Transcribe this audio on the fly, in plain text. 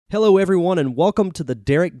Hello, everyone, and welcome to the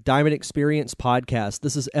Derek Diamond Experience podcast.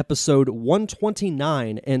 This is episode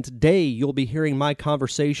 129, and today you'll be hearing my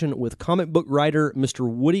conversation with comic book writer Mr.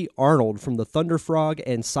 Woody Arnold from the Thunder Frog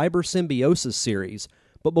and Cyber Symbiosis series.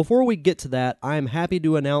 But before we get to that, I am happy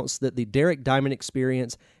to announce that the Derek Diamond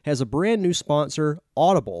Experience has a brand new sponsor,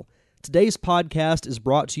 Audible. Today's podcast is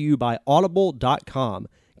brought to you by Audible.com.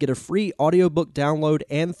 Get a free audiobook download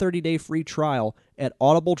and 30-day free trial at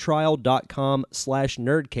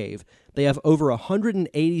audibletrial.com/nerdcave. They have over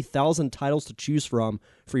 180,000 titles to choose from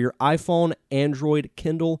for your iPhone, Android,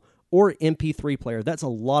 Kindle, or MP3 player. That's a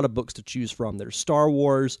lot of books to choose from. There's Star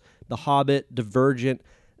Wars, The Hobbit, Divergent,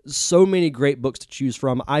 so many great books to choose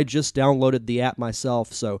from. I just downloaded the app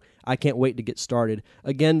myself, so I can't wait to get started.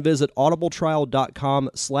 Again, visit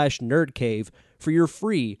audibletrial.com/nerdcave for your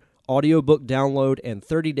free audiobook download and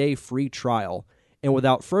 30-day free trial. And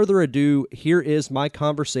without further ado, here is my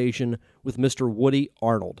conversation with Mr. Woody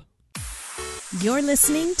Arnold. You're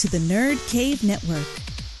listening to the Nerd Cave Network.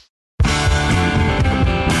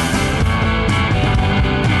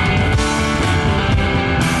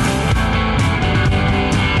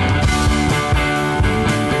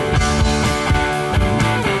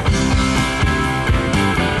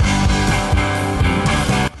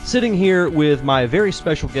 Sitting here with my very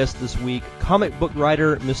special guest this week, comic book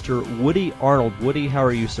writer Mr. Woody Arnold. Woody, how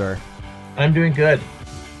are you, sir? I'm doing good.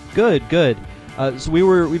 Good. So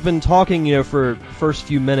we've been talking, for the first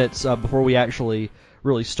few minutes before we actually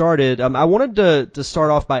really started. I wanted to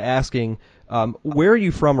start off by asking, where are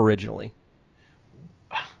you from originally?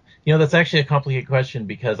 That's actually a complicated question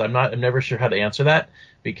because I'm never sure how to answer that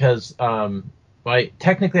because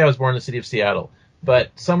technically I was born in the city of Seattle.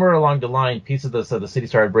 But somewhere along the line, pieces of the city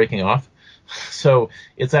started breaking off. So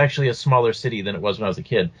it's actually a smaller city than it was when I was a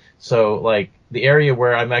kid. So, the area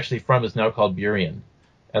where I'm actually from is now called Burien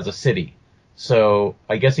as a city. So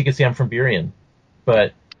I guess you could say I'm from Burien.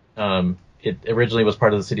 But it originally was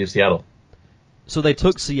part of the city of Seattle. So they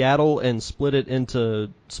took Seattle and split it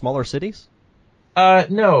into smaller cities?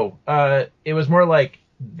 No. It was more like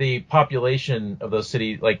the population of those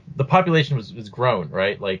cities, the population was grown,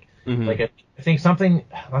 right? I think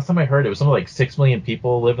last time I heard it was something like 6 million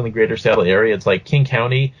people live in the greater Seattle area. It's like King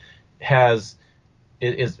County is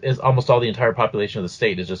almost all the entire population of the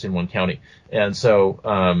state is just in one county. And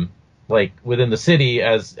so, within the city,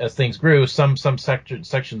 as things grew, some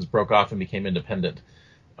sections broke off and became independent.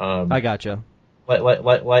 I gotcha.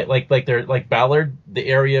 Like Ballard, the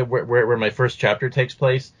area where my first chapter takes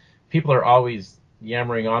place, people are always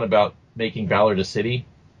yammering on about making Ballard a city.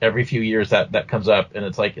 Every few years that comes up, and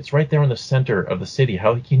it's right there in the center of the city.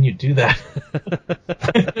 How can you do that?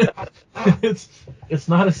 It's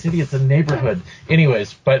not a city; it's a neighborhood.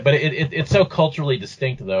 Anyways, but it's so culturally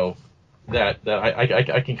distinct though that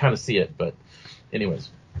I can kind of see it. But anyways,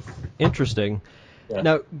 interesting. Yeah.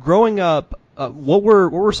 Now, growing up, what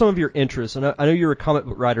were some of your interests? And I know you're a comic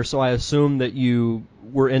book writer, so I assume that you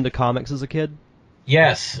were into comics as a kid.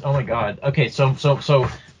 Yes. Oh my God. Okay. So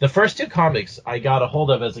the first two comics I got a hold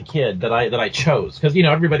of as a kid that I chose because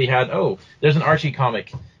everybody had there's an Archie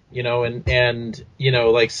comic, and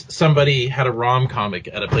somebody had a Rom comic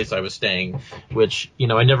at a place I was staying, which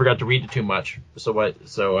I never got to read it too much. So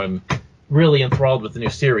I'm really enthralled with the new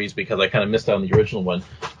series because I kind of missed out on the original one.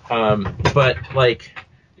 But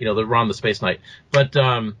the Rom the Space Knight. But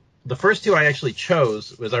the first two I actually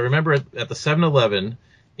chose was I remember at the 7-Eleven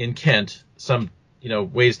in Kent, some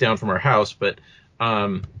ways down from our house, but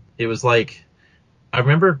it was I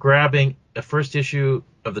remember grabbing a first issue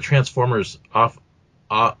of the Transformers off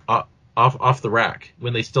the rack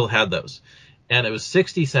when they still had those, and it was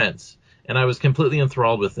 60 cents, and I was completely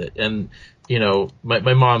enthralled with it. And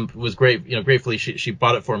my mom was gratefully she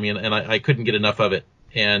bought it for me, and I couldn't get enough of it.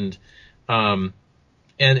 And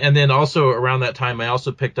then also around that time I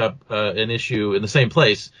also picked up an issue in the same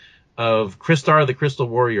place of Crystar the Crystal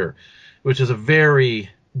Warrior, which is a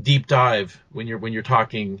very deep dive when you're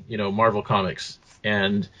talking, Marvel Comics.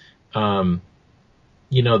 And,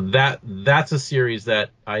 that's a series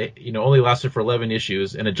that I, only lasted for 11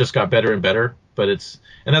 issues, and it just got better and better. But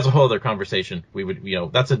and that's a whole other conversation. We would,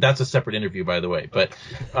 that's a separate interview, by the way. But,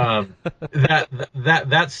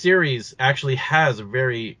 that series actually has a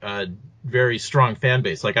very, very strong fan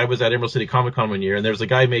base. I was at Emerald City Comic Con one year, and there was a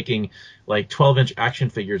guy making 12-inch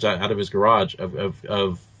action figures out of his garage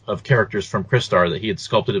of characters from Crystar that he had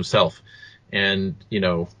sculpted himself. And,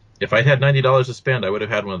 if I had $90 to spend, I would have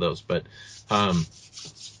had one of those. But,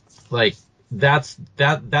 that's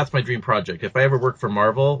my dream project. If I ever work for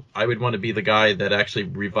Marvel, I would want to be the guy that actually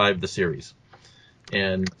revived the series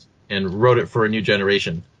and wrote it for a new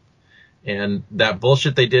generation. And that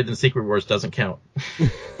bullshit they did in Secret Wars doesn't count.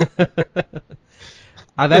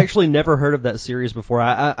 I've actually never heard of that series before.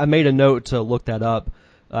 I made a note to look that up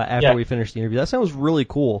after we finished the interview. That sounds really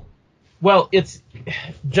cool. Well, it's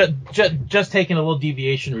just taking a little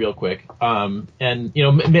deviation real quick, and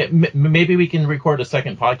maybe we can record a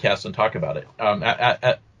second podcast and talk about it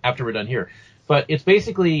after we're done here. But it's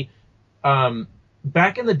basically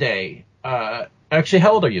back in the day. Actually,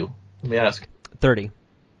 how old are you? Let me ask. 30.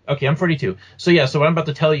 Okay, I'm 42. So what I'm about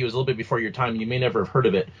to tell you is a little bit before your time. You may never have heard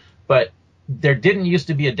of it, but there didn't used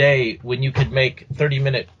to be a day when you could make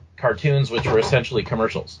 30-minute cartoons, which were essentially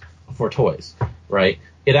commercials for toys, right?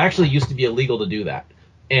 It actually used to be illegal to do that.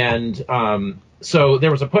 And so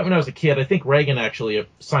there was a point when I was a kid, I think Reagan actually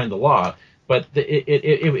signed the law, but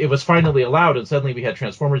it was finally allowed, and suddenly we had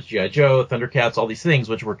Transformers, G.I. Joe, Thundercats, all these things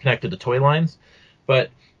which were connected to toy lines. But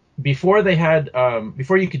before they had,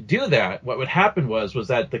 before you could do that, what would happen was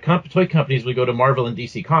that the toy companies would go to Marvel and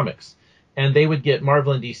DC Comics, and they would get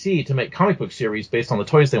Marvel and DC to make comic book series based on the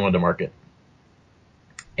toys they wanted to market.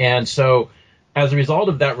 And so, as a result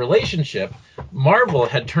of that relationship, Marvel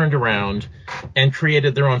had turned around and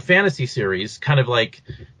created their own fantasy series, kind of like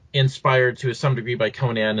inspired to some degree by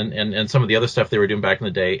Conan and some of the other stuff they were doing back in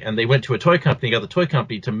the day. And they went to a toy company, got the toy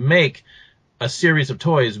company to make a series of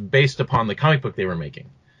toys based upon the comic book they were making.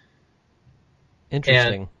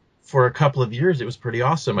 Interesting. And for a couple of years, it was pretty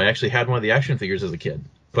awesome. I actually had one of the action figures as a kid.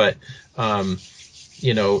 But,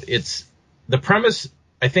 it's the premise,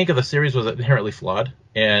 I think, of the series was inherently flawed.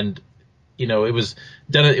 And, it was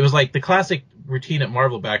done. It was like the classic routine at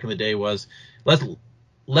Marvel back in the day was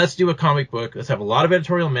let's do a comic book. Let's have a lot of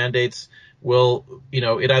editorial mandates.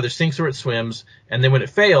 It either sinks or it swims. And then when it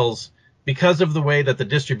fails, because of the way that the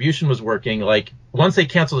distribution was working, like once they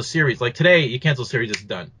cancel the series, like today you cancel a series, it's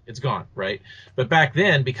done. It's gone, right? But back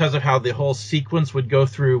then, because of how the whole sequence would go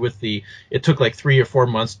through it took like 3 or 4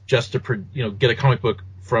 months just to, get a comic book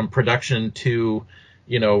from production to,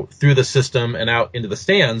 through the system and out into the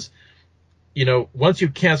stands. Once you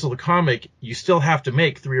cancel the comic, you still have to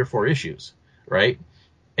make 3 or 4 issues, right?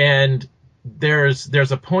 And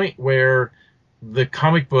there's a point where the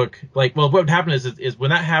comic book, what would happen is when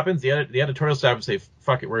that happens, the editorial staff would say,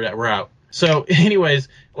 fuck it, we're out. So anyways,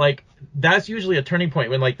 that's usually a turning point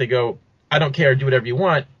when they go, I don't care, do whatever you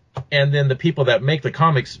want. And then the people that make the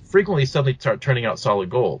comics frequently suddenly start turning out solid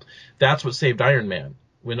gold. That's what saved Iron Man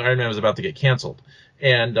when Iron Man was about to get canceled.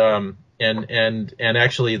 And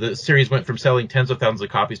actually the series went from selling tens of thousands of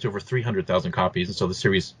copies to over 300,000 copies. And so the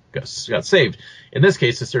series got saved. In this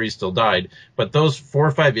case, the series still died. But those 4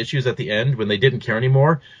 or 5 issues at the end, when they didn't care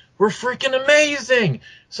anymore, were freaking amazing.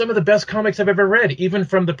 Some of the best comics I've ever read, even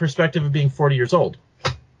from the perspective of being 40 years old.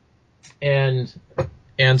 And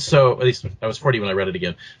so, at least I was 40 when I read it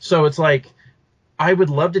again. So it's like, I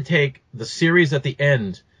would love to take the series at the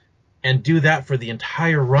end and do that for the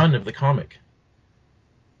entire run of the comic.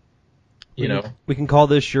 We can call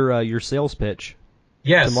this your sales pitch.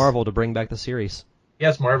 Yes. To Marvel to bring back the series.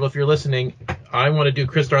 Yes, Marvel, if you're listening, I want to do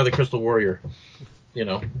Crystar the Crystal Warrior.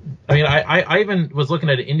 I even was looking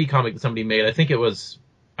at an indie comic that somebody made. I think it was,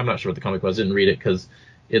 I'm not sure what the comic was. I didn't read it because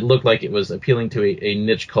it looked like it was appealing to a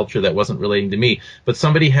niche culture that wasn't relating to me. But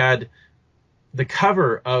somebody had the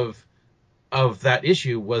cover of that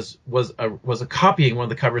issue was a copying one of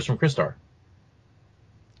the covers from Crystar.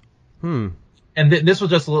 And this was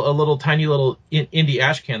just a little tiny little indie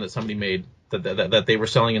ash can that somebody made that they were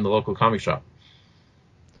selling in the local comic shop.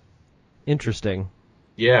 Interesting.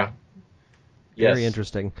 Yeah. Yes. Very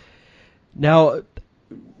interesting. Now,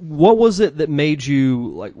 what was it that made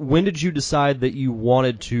you, when did you decide that you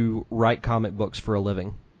wanted to write comic books for a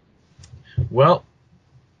living? Well,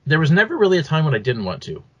 there was never really a time when I didn't want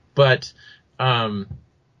to. But, when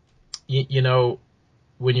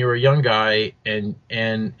you're a young guy and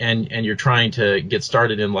you're trying to get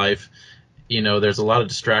started in life, there's a lot of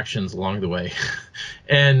distractions along the way.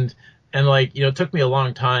 and it took me a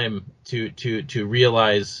long time to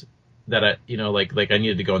realize that I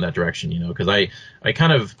needed to go in that direction, because I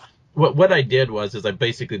kind of, what I did was I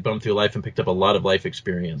basically bumped through life and picked up a lot of life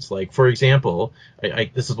experience. Like, for example,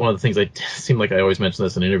 this is one of the things seem like I always mention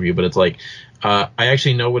this in an interview, but it's I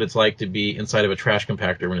actually know what it's like to be inside of a trash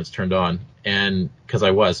compactor when it's turned on. And because I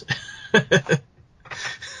was, the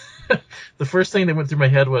first thing that went through my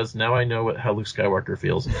head was, now I know how Luke Skywalker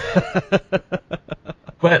feels.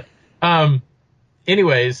 But,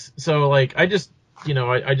 anyways, so I just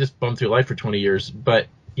bumped through life for 20 years. But,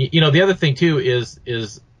 the other thing too is,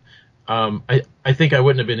 I think I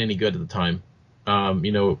wouldn't have been any good at the time.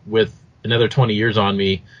 With another 20 years on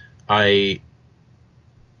me, my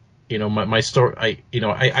story,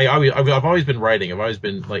 I've always been writing. I've always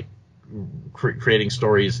been creating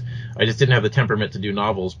stories. I just didn't have the temperament to do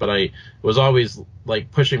novels, but I was always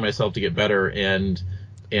like pushing myself to get better and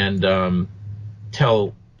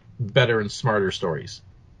tell better and smarter stories.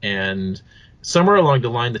 And somewhere along the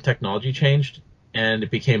line, the technology changed, and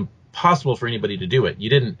it became possible for anybody to do it. You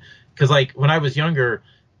didn't, because like when I was younger,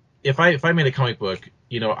 if I made a comic book,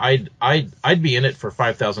 I'd be in it for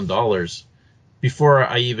 $5,000 before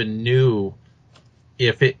I even knew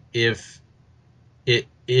if it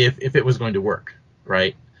was going to work,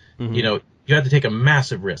 right? Mm-hmm. You have to take a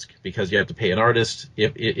massive risk because you have to pay an artist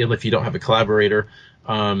if you don't have a collaborator.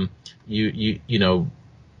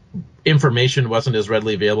 Information wasn't as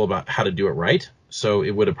readily available about how to do it right, so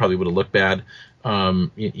it probably would have looked bad.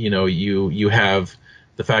 You have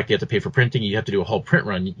the fact you have to pay for printing. You have to do a whole print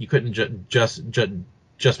run. You couldn't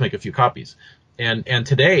just make a few copies. And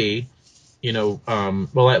today,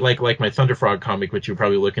 like my Thunder Frog comic, which you're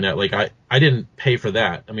probably looking at, like I didn't pay for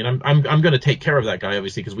that. I mean, I'm going to take care of that guy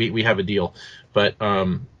obviously because we have a deal, but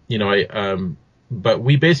but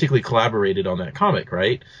we basically collaborated on that comic,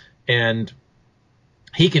 right? And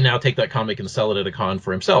he can now take that comic and sell it at a con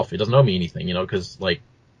for himself. He doesn't owe me anything, because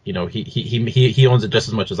he owns it just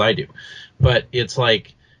as much as I do. But it's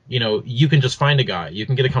like, you can just find a guy, you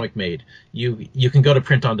can get a comic made, you can go to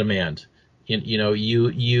print on demand.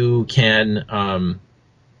 You can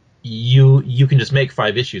just make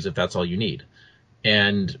 5 issues if that's all you need.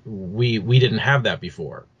 And we didn't have that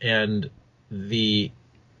before. And the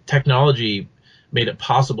technology made it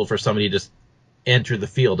possible for somebody to just enter the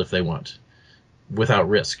field if they want without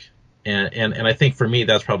risk. And I think for me,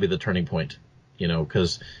 that's probably the turning point,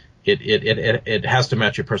 because it has to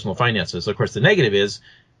match your personal finances. Of course, the negative is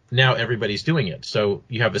now everybody's doing it. So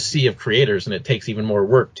you have a sea of creators and it takes even more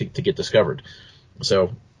work to get discovered.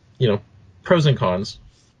 So, pros and cons.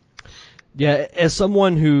 Yeah. As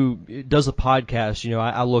someone who does a podcast,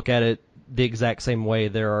 I look at it the exact same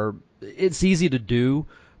way. It's easy to do,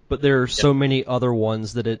 but there are so many other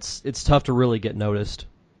ones that it's tough to really get noticed.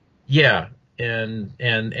 Yeah. And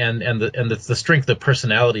the strength of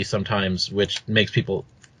personality sometimes, which makes people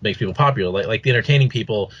popular. Like the entertaining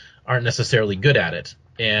people aren't necessarily good at it,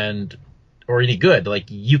 or any good. Like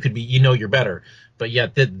you could be, you're better, but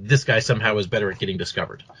yet this guy somehow is better at getting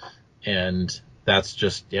discovered, and that's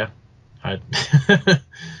just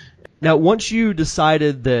Now, once you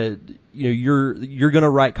decided that you're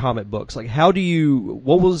gonna write comic books, like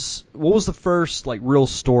what was the first like real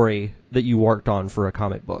story that you worked on for a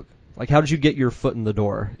comic book? Like, how did you get your foot in the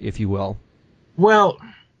door, if you will? Well,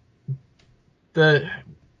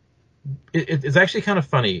 it's actually kind of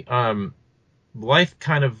funny. Life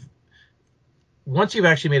kind of, once you've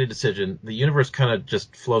actually made a decision, the universe kind of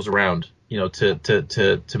just flows around,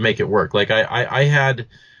 to make it work. Like I had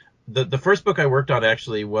the first book I worked on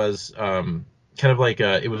actually was kind of like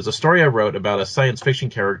it was a story I wrote about a science fiction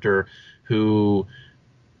character who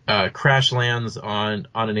crash lands on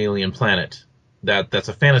an alien planet. That's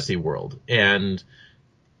a fantasy world. And,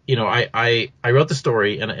 I wrote the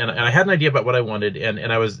story and I had an idea about what I wanted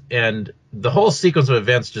and the whole sequence of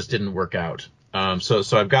events just didn't work out. So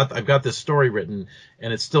I've got this story written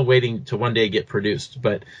and it's still waiting to one day get produced.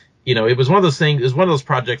 But, it was one of those things, it was one of those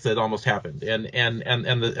projects that almost happened. And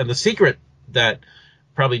the secret that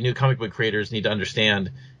probably new comic book creators need to understand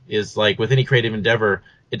is, like with any creative endeavor,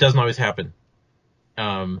 it doesn't always happen.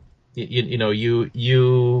 You're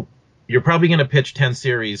probably going to pitch 10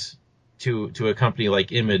 series to a company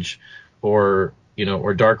like Image or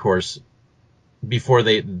Dark Horse before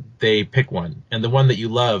they pick one. And the one that you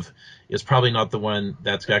love is probably not the one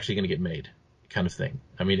that's actually going to get made, kind of thing.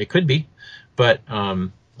 I mean, it could be, but,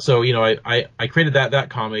 so, I created that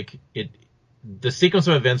comic. The sequence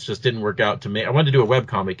of events just didn't work out to me. I wanted to do a web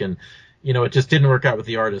comic and, it just didn't work out with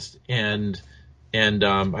the artist. And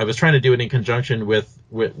I was trying to do it in conjunction with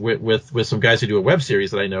some guys who do a web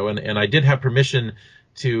series that I know, and I did have permission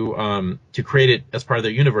to create it as part of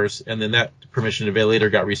their universe, and then that permission later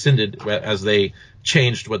got rescinded as they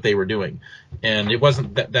changed what they were doing. And it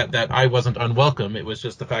wasn't that I wasn't unwelcome, it was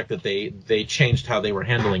just the fact that they changed how they were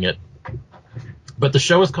handling it. But the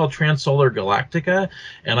show is called Transsolar Galactica,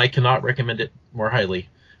 and I cannot recommend it more highly.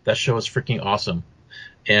 That show is freaking awesome.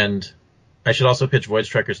 And I should also pitch Void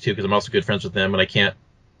Strikers too, because I'm also good friends with them, and I can't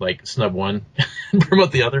snub one and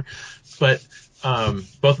promote the other. But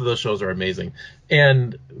both of those shows are amazing.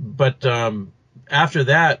 But after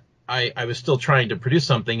that, I was still trying to produce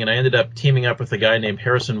something, and I ended up teaming up with a guy named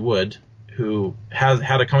Harrison Wood, who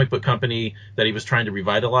had a comic book company that he was trying to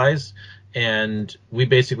revitalize, and we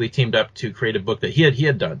basically teamed up to create a book that he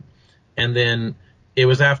had done. And then it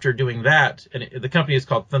was after doing that, and the company is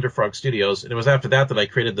called Thunder Frog Studios, and it was after that I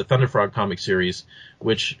created the Thunder Frog comic series,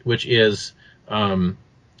 which is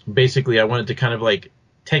basically I wanted to kind of like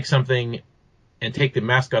take something and take the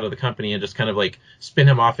mascot of the company and just kind of like spin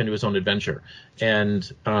him off into his own adventure.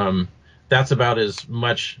 And that's about as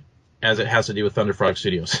much as it has to do with Thunder Frog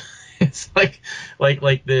Studios. It's like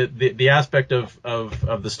the aspect of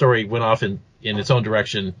the story went off in its own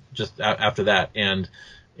direction just after that. And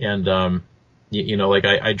you know, like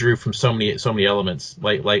I drew from so many elements.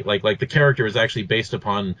 Like the character is actually based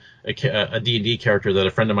upon a D&D character that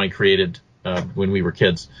a friend of mine created when we were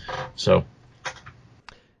kids. So.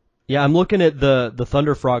 Yeah, I'm looking at the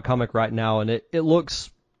Thunder Frog comic right now, and it looks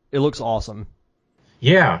awesome.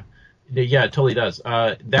 Yeah, it totally does.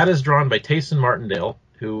 That is drawn by Tayson Martindale,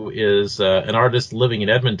 who is an artist living in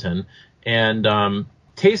Edmonton, and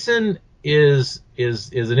Tayson is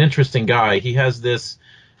an interesting guy. He has this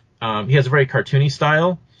he has a very cartoony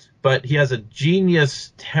style, but he has a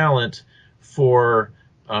genius talent for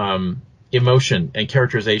emotion and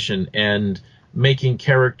characterization and making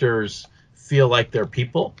characters feel like they're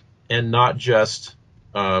people and not just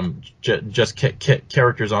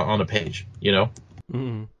characters on a page, you know?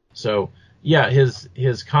 Mm-hmm. So yeah,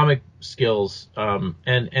 his comic skills, and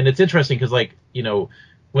it's interesting because, like, you know,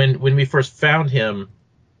 when we first found him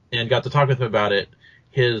and got to talk with him about it,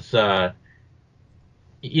 his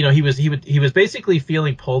you know, he was basically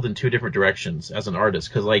feeling pulled in two different directions as an artist,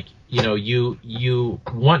 because, like, you know, you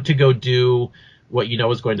want to go do what you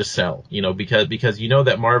know is going to sell, you know, because you know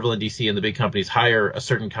that Marvel and DC and the big companies hire a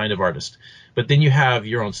certain kind of artist, but then you have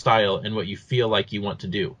your own style and what you feel like you want to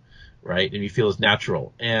do, right? And you feel is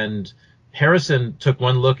natural. And Harrison took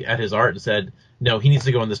one look at his art and said, no, he needs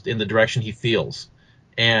to go in the direction he feels.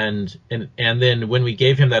 And then when we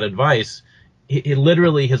gave him that advice, it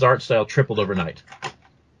literally, his art style tripled overnight.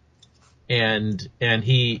 And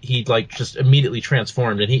he like just immediately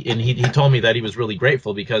transformed, and he told me that he was really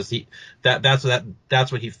grateful because that's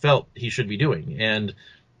what he felt he should be doing. And,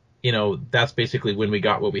 you know, that's basically when we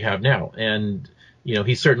got what we have now. And, you know,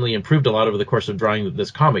 he certainly improved a lot over the course of drawing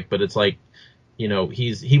this comic, but it's like, you know,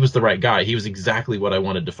 he was the right guy. He was exactly what I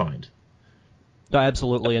wanted to find. No,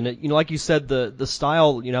 absolutely. And you know, like you said, the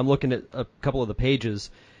style, you know, I'm looking at a couple of the pages.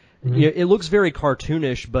 Mm-hmm. You know, it looks very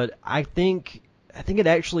cartoonish, but I think it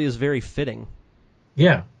actually is very fitting.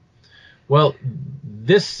 Yeah. Well,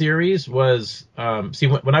 this series was,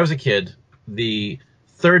 when I was a kid, the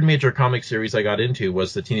third major comic series I got into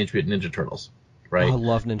was the Teenage Mutant Ninja Turtles, right? Oh, I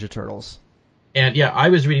love Ninja Turtles. And yeah, I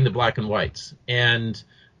was reading the black and whites, and,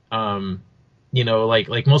 you know,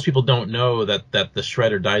 like most people don't know that the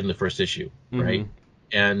Shredder died in the first issue, right?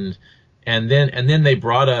 Mm-hmm. And then they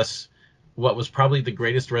brought us what was probably the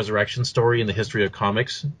greatest resurrection story in the history of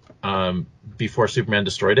comics, before Superman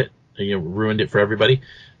destroyed it, you know, ruined it for everybody.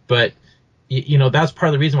 But, you know, that's part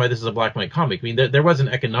of the reason why this is a black and white comic. I mean, there was an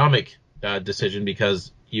economic decision,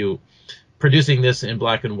 because producing this in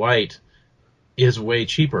black and white is way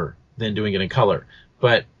cheaper than doing it in color.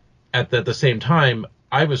 But at the same time,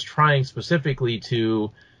 I was trying specifically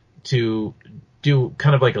to do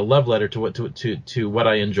kind of like a love letter to what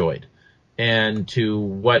I enjoyed and to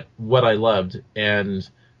what I loved, and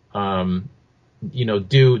you know,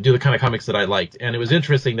 do the kind of comics that I liked. And it was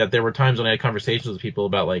interesting that there were times when I had conversations with people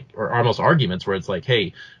about, like, or almost arguments, where it's like,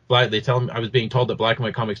 hey, they tell me, I was being told that black and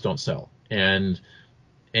white comics don't sell, and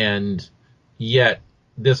yet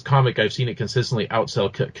this comic, I've seen it consistently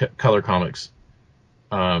outsell color comics,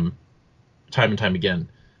 time and time again.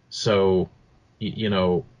 So, you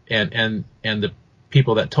know, and the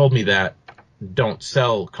people that told me that don't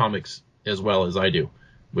sell comics as well as I do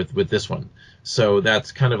with this one. So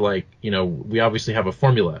that's kind of like, you know, we obviously have a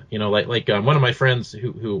formula, you know, like one of my friends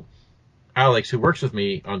who Alex, who works with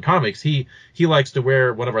me on comics, he likes to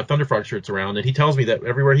wear one of our Thunder Frog shirts around, and he tells me that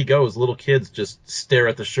everywhere he goes, little kids just stare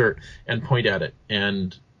at the shirt and point at it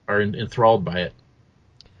and are enthralled by it,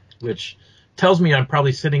 which tells me I'm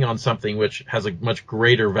probably sitting on something which has a much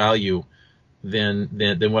greater value than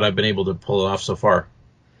what I've been able to pull off so far.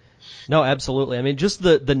 No, absolutely. I mean, just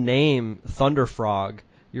the name Thunder Frog,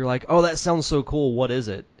 you're like, oh, that sounds so cool. What is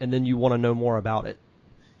it? And then you want to know more about it.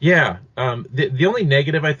 Yeah. The only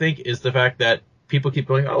negative, I think, is the fact that people keep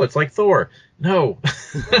going, oh, it's like Thor. No.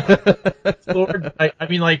 Thor, I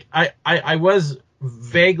mean, like, I was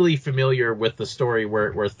vaguely familiar with the story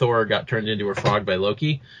where Thor got turned into a frog by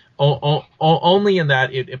Loki. Only in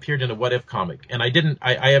that it appeared in a What If comic. And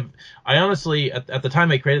I honestly, at the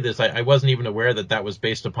time I created this, I wasn't even aware that was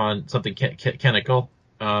based upon something canonical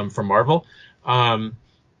from Marvel.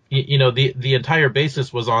 You know, the entire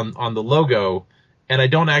basis was on the logo, and I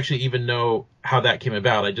don't actually even know how that came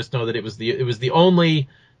about. I just know that it was the only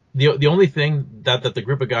thing that the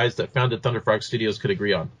group of guys that founded Thunder Frog Studios could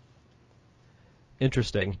agree on.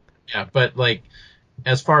 Interesting. Yeah, but like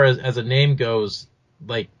as far as a name goes,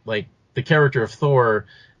 like the character of Thor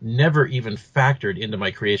never even factored into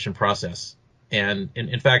my creation process. And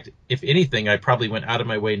in fact, if anything, I probably went out of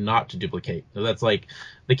my way not to duplicate. So that's like,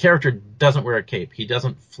 the character doesn't wear a cape. He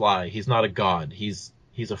doesn't fly. He's not a god. He's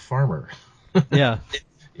a farmer. Yeah.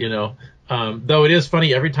 You know, though it is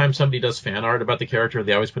funny, every time somebody does fan art about the character,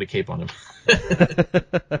 they always put a cape on him.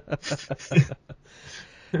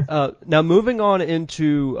 Now, moving on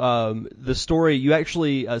into the story, you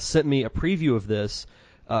actually sent me a preview of this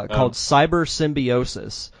called Cyber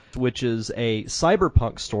Symbiosis, which is a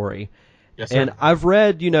cyberpunk story. Yes, sir. And I've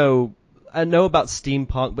read, I know about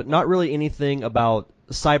steampunk, but not really anything about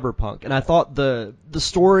cyberpunk. And I thought the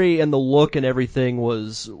story and the look and everything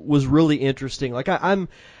was really interesting. Like I've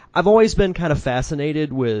always been kind of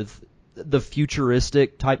fascinated with the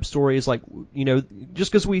futuristic type stories. Like,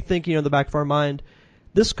 just because we think, in the back of our mind,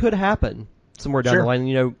 this could happen somewhere down Sure. the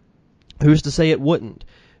line. Who's to say it wouldn't?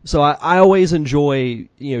 So I always enjoy,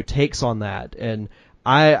 takes on that. And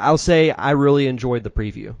I'll say I really enjoyed the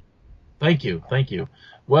preview. Thank you.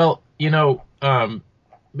 Well, in all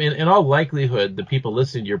likelihood, the people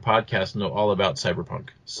listening to your podcast know all about cyberpunk.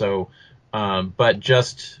 So, but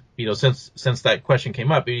just, since that question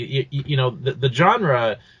came up, the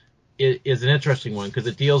genre is an interesting one because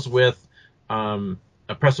it deals with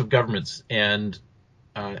oppressive governments and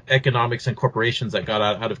economics and corporations that got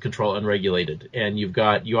out of control unregulated. And you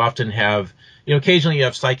often have, occasionally you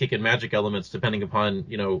have psychic and magic elements depending upon,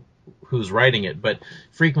 who's writing it. But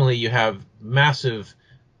frequently you have massive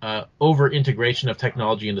over-integration of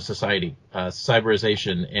technology into society,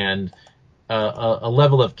 cyberization, and a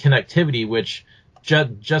level of connectivity which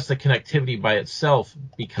just the connectivity by itself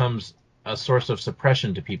becomes a source of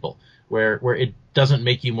suppression to people, where it doesn't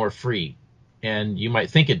make you more free. And you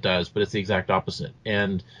might think it does, but it's the exact opposite.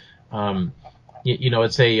 And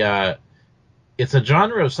it's a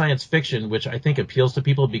genre of science fiction which I think appeals to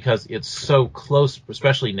people because it's so close,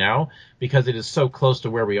 especially now, because it is so close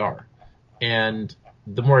to where we are. And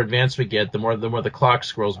the more advanced we get, the more the clock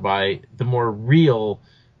scrolls by, the more real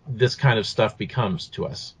this kind of stuff becomes to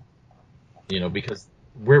us. Because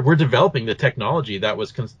we're developing the technology that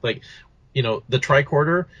was the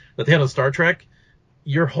tricorder that they had on Star Trek.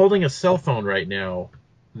 You're holding a cell phone right now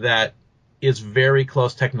that is very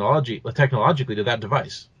close technologically to that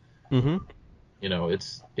device. Mm-hmm.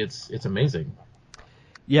 It's amazing.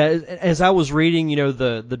 Yeah, as I was reading,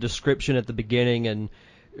 the description at the beginning and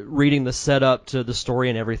reading the setup to the story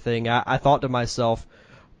and everything, I thought to myself,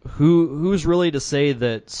 who's really to say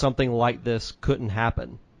that something like this couldn't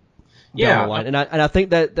happen down the line? And I think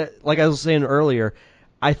that like I was saying earlier,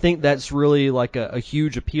 I think that's really like a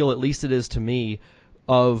huge appeal, at least it is to me,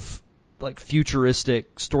 of like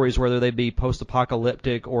futuristic stories, whether they be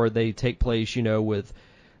post-apocalyptic or they take place, with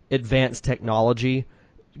advanced technology,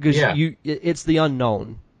 because it's the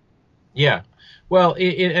unknown. Yeah. Well,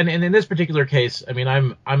 and in this particular case, I mean,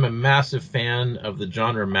 I'm a massive fan of the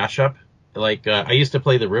genre mashup. Like, I used to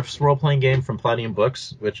play the Rifts role-playing game from Platinum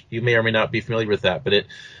Books, which you may or may not be familiar with that, but it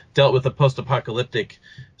dealt with a post-apocalyptic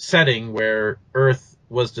setting where Earth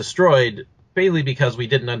was destroyed mainly because we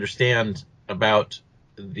didn't understand about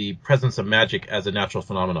the presence of magic as a natural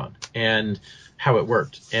phenomenon and how it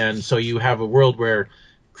worked. And so you have a world where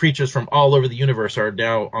creatures from all over the universe are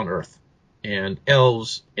now on Earth, and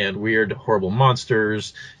elves and weird, horrible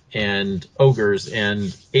monsters and ogres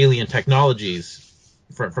and alien technologies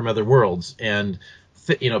from other worlds, and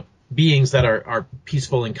beings that are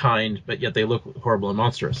peaceful and kind, but yet they look horrible and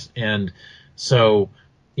monstrous. And so,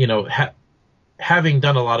 having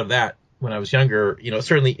done a lot of that when I was younger, it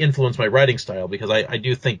certainly influenced my writing style, because I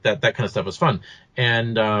do think that kind of stuff is fun.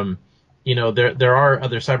 And there are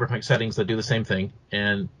other cyberpunk settings that do the same thing,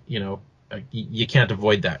 and you can't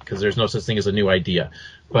avoid that because there's no such thing as a new idea.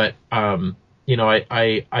 But I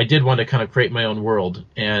did want to kind of create my own world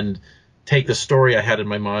and take the story I had in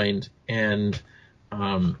my mind and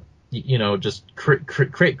just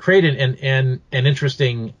create an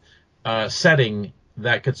interesting setting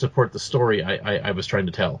that could support the story I was trying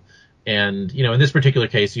to tell. And, in this particular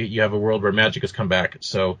case, you have a world where magic has come back.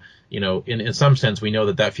 So, in some sense, we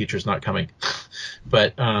know that future is not coming.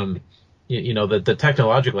 But, the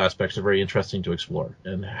technological aspects are very interesting to explore,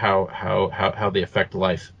 and how they affect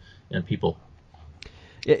life and people.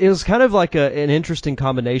 It was kind of like an interesting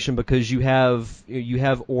combination, because you have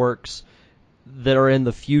orcs that are in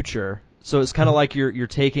the future. So it's kind of like you're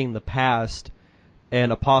taking the past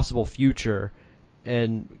and a possible future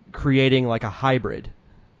and creating like a hybrid.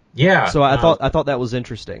 Yeah. So I thought that was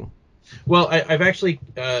interesting. Well, I've actually,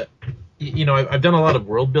 I've done a lot of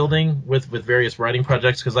world building with various writing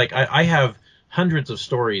projects, because like I have hundreds of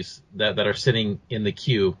stories that are sitting in the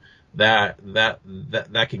queue that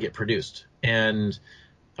could get produced, and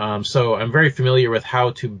so I'm very familiar with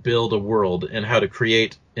how to build a world and how to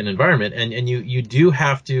create an environment, and you do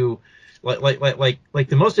have to. Like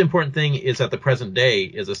the most important thing is that the present day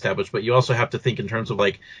is established, but you also have to think in terms of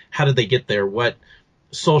like, how did they get there? What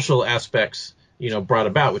social aspects, brought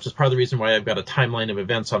about, which is part of the reason why I've got a timeline of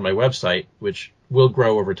events on my website, which will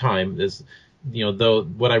grow over time. Is, though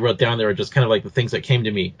what I wrote down there are just kind of like the things that came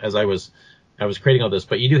to me as I was creating all this,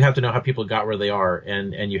 but you do have to know how people got where they are,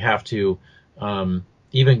 and you have to,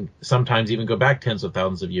 sometimes even go back tens of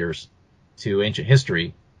thousands of years to ancient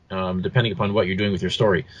history, depending upon what you're doing with your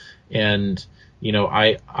story. And,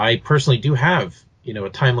 I personally do have, a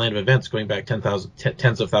timeline of events going back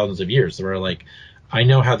tens of thousands of years. There are like, I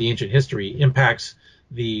know how the ancient history impacts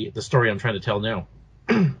the story I'm trying to tell now.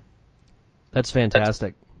 That's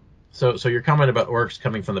fantastic. So your comment about orcs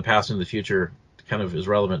coming from the past into the future kind of is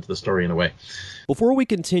relevant to the story in a way. Before we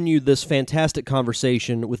continue this fantastic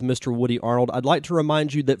conversation with Mr. Woody Arnold, I'd like to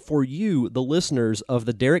remind you that for you, the listeners of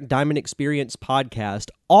the Derek Diamond Experience podcast,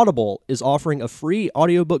 Audible is offering a free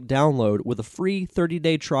audiobook download with a free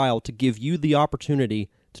 30-day trial to give you the opportunity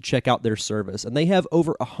to check out their service. And they have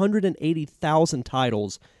over 180,000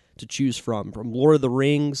 titles to choose from Lord of the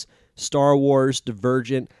Rings, Star Wars,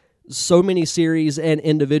 Divergent, so many series and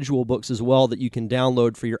individual books as well that you can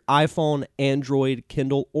download for your iPhone, Android,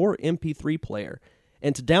 Kindle, or MP3 player.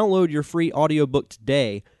 And to download your free audiobook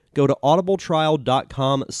today, go to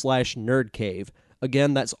audibletrial.com/nerdcave.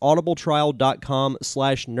 Again, that's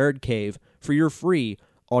audibletrial.com/nerdcave for your free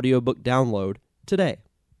audiobook download today.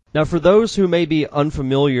 Now, for those who may be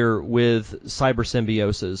unfamiliar with cyber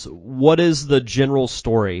symbiosis, what is the general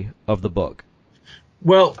story of the book?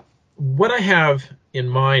 Well, what I have in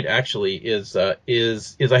mind actually is I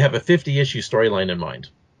have a 50-issue storyline in mind,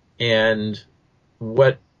 and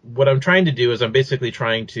what I'm trying to do is I'm basically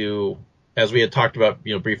trying to, as we had talked about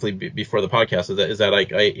briefly before the podcast, is that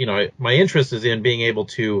I my interest is in being able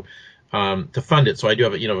to fund it. So I do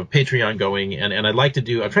have a Patreon going, and I'm trying to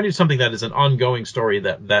do something that is an ongoing story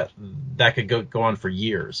that could go on for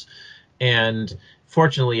years, and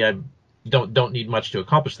fortunately I don't need much to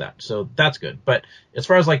accomplish that. So that's good. But as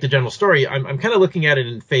far as like the general story, I'm kind of looking at it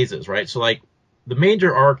in phases, right? So like the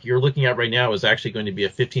major arc you're looking at right now is actually going to be a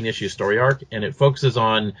 15-issue story arc, and it focuses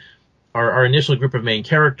on our initial group of main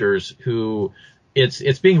characters who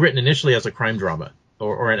it's being written initially as a crime drama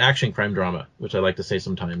or an action crime drama, which I like to say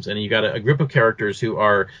sometimes. And you got a group of characters who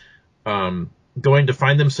are going to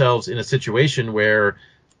find themselves in a situation where,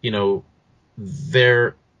 they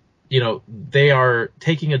are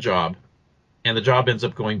taking a job, and the job ends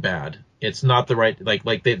up going bad. It's not the right, they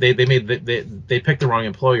picked the wrong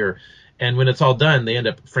employer, and when it's all done, they end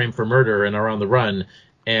up framed for murder and are on the run,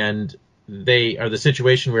 and they are the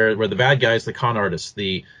situation where the bad guys, the con artists,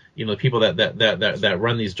 the people that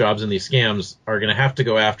run these jobs and these scams are going to have to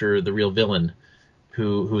go after the real villain,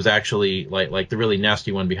 who's actually like the really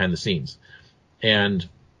nasty one behind the scenes, and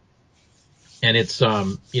it's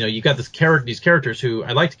you got these characters who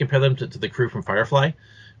I like to compare them to the crew from Firefly,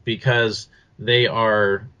 because they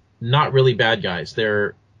are not really bad guys.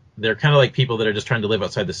 They're kind of like people that are just trying to live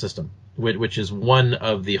outside the system, which is one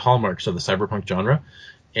of the hallmarks of the cyberpunk genre.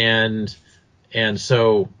 And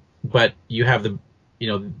so, but you have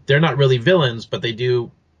they're not really villains, but they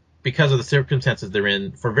do, because of the circumstances they're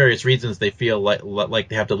in, for various reasons, they feel like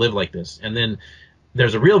they have to live like this. And then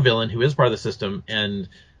there's a real villain who is part of the system, and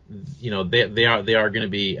they are going to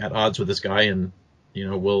be at odds with this guy, and I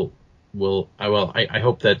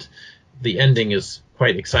hope that the ending is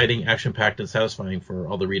quite exciting, action-packed, and satisfying for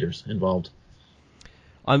all the readers involved.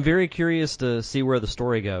 I'm very curious to see where the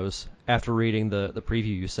story goes after reading the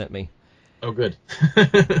preview you sent me. Oh, good.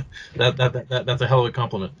 That's a hell of a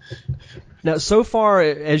compliment. Now, so far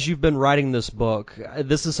as you've been writing this book,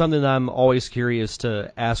 this is something that I'm always curious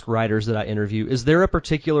to ask writers that I interview. Is there a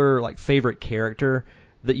particular favorite character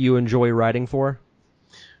that you enjoy writing for?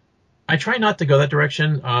 I try not to go that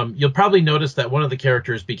direction. You'll probably notice that one of the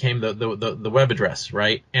characters became the web address,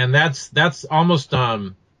 right? And that's almost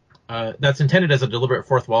that's intended as a deliberate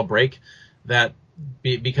fourth wall break.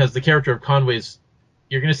 Because the character of Conway's,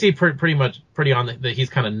 you're going to see pretty on that he's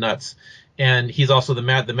kind of nuts, and he's also the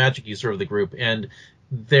magic user of the group. And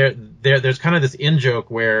there's kind of this in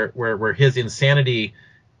joke where his insanity,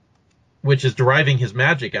 which is deriving his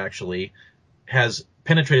magic, actually has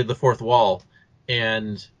penetrated the fourth wall,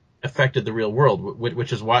 and affected the real world,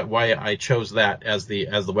 which is why I chose that as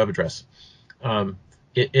the web address.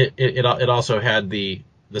 It also had the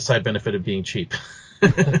side benefit of being cheap.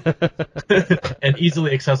 And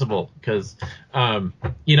easily accessible, because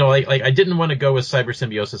like I didn't want to go with Cyber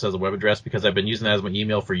Symbiosis as a web address because I've been using that as my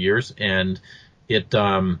email for years, and it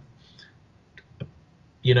I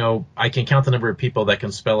can count the number of people that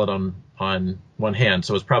can spell it on one hand,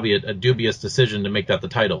 so it's probably a dubious decision to make that the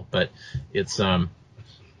title, but it's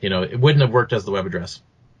it wouldn't have worked as the web address.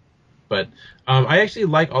 But I actually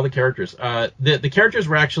like all the characters. The characters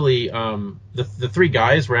were actually the three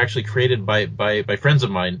guys were actually created by friends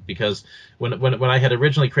of mine, because when I had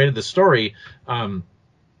originally created the story,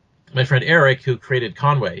 my friend Eric, who created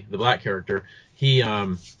Conway, the black character, he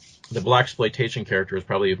the blaxploitation character is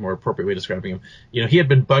probably a more appropriate way of describing him. He had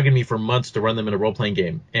been bugging me for months to run them in a role playing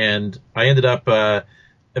game, and I ended up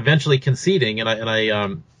eventually conceding, and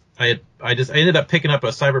I ended up picking up a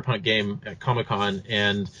cyberpunk game at Comic-Con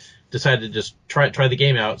and decided to just try the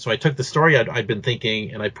game out. So I took the story I'd been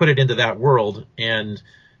thinking and I put it into that world, and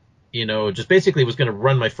just basically was going to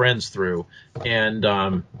run my friends through, and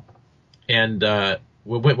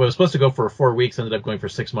was supposed to go for 4 weeks, ended up going for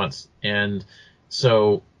 6 months. And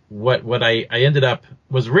so what I ended up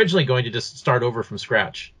was originally going to just start over from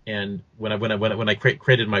scratch, and when I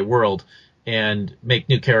created my world and make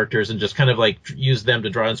new characters and just kind of like use them to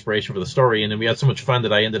draw inspiration for the story. And then we had so much fun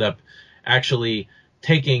that I ended up actually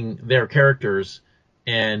taking their characters,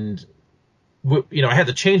 and I had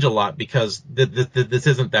to change a lot because this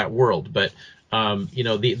isn't that world, but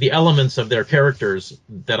the elements of their characters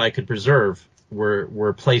that I could preserve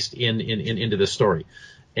were placed into this story,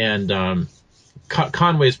 and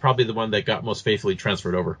Conway is probably the one that got most faithfully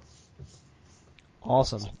transferred over.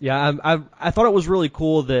 Awesome. Yeah, I thought it was really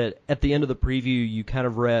cool that at the end of the preview you kind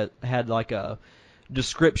of had like a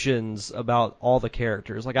descriptions about all the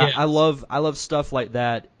characters. Like, yeah. I love stuff like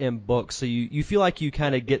that in books, so you feel like you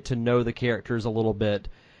kind of get to know the characters a little bit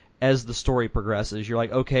as the story progresses. You're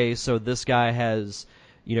like, okay, so this guy has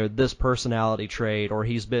this personality trait, or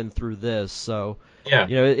he's been through this, so yeah,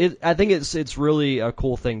 I think it's really a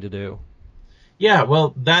cool thing to do. Yeah,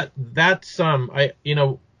 well, that's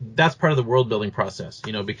that's part of the world building process,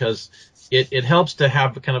 because it helps to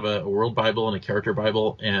have kind of a world Bible and a character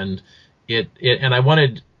Bible, and and I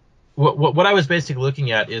wanted what I was basically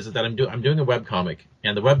looking at is that I'm doing a webcomic,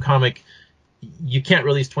 and the webcomic, you can't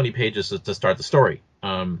release 20 pages to start the story.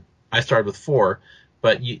 I started with 4,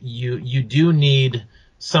 but you do need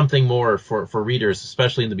something more for readers,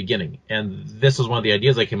 especially in the beginning. And this was one of the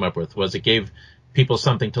ideas I came up with, was it gave people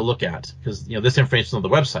something to look at, because this information is on the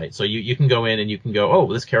website, so you can go in and you can go,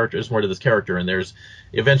 oh, this character is more to this character, and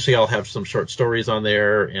eventually I'll have some short stories on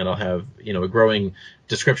there, and I'll have a growing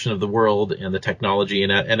description of the world and the technology,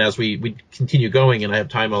 and as we continue going and I have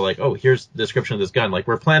time, I'll here's the description of this gun. Like,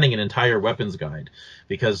 we're planning an entire weapons guide,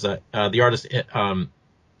 because the artist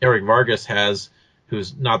Eric Vargas has,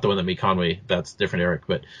 who's not the one that made Conway, that's different Eric,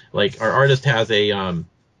 but our artist has a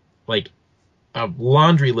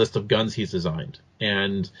laundry list of guns he's designed,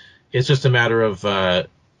 and it's just a matter of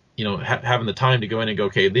having the time to go in and go,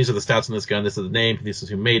 okay, these are the stats on this gun, this is the name, this is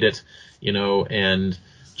who made it, and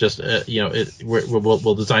just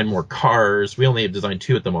we'll design more cars. We only have designed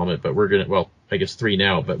 2 at the moment, but we're gonna, I guess 3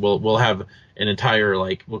 now, but we'll have an entire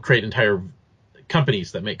we'll create entire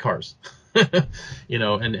companies that make cars. And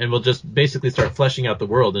we'll just basically start fleshing out the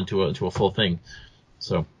world into a full thing.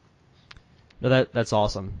 So no, that's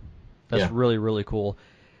awesome. That's really, really cool.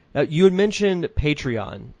 Now, you had mentioned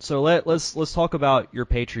Patreon, so let's talk about your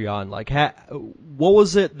Patreon. What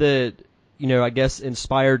was it that I guess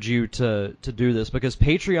inspired you to do this? Because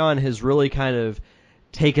Patreon has really kind of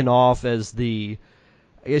taken off as I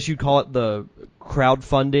guess you'd call it the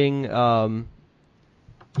crowdfunding.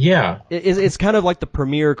 Yeah, it's kind of like the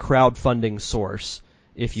premier crowdfunding source,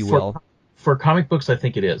 if you will. For comic books, I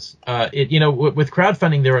think it is. With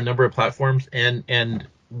crowdfunding, there are a number of platforms, and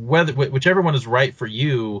whichever one is right for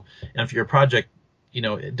you and for your project,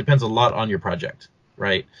 it depends a lot on your project,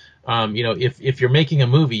 right? If you're making a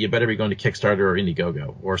movie, you better be going to Kickstarter or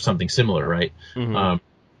Indiegogo or something similar, right? Mm-hmm.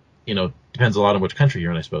 Depends a lot on which country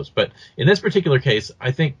you're in, I suppose. But in this particular case,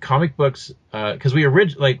 I think comic books, because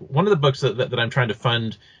one of the books that I'm trying to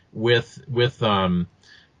fund with my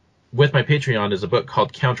Patreon is a book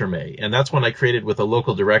called Counter May, and that's one I created with a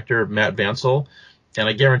local director, Matt Vansel. And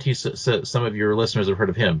I guarantee some of your listeners have heard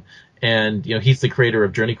of him. And, he's the creator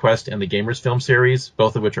of Journey Quest and the Gamers film series,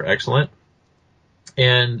 both of which are excellent.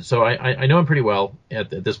 And so I know him pretty well at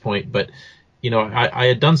this point. But, I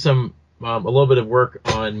had done a little bit of work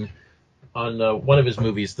on one of his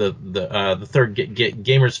movies, the third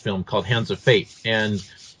Gamers film called Hands of Fate. And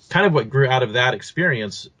kind of what grew out of that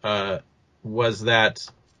experience was that,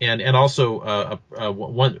 and also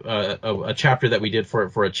a chapter that we did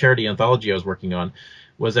for a charity anthology I was working on,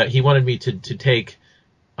 was that he wanted me to take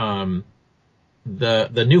the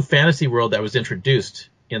new fantasy world that was introduced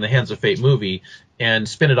in the Hands of Fate movie and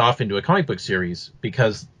spin it off into a comic book series,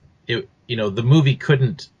 because the movie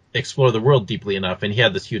couldn't explore the world deeply enough, and he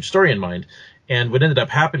had this huge story in mind. And what ended up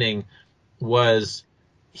happening was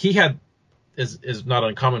he had, is not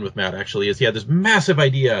uncommon with Matt actually, is he had this massive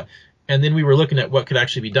idea, and then we were looking at what could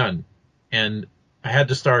actually be done, and I had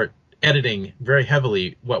to start editing very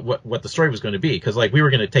heavily what the story was going to be, because like we were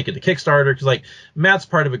going to take it to Kickstarter, because like Matt's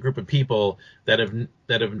part of a group of people that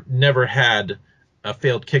have never had a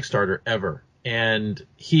failed Kickstarter ever, and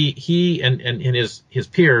he and his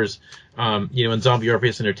peers, in Zombie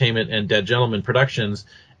Orpheus Entertainment and Dead Gentleman Productions,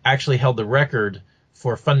 actually held the record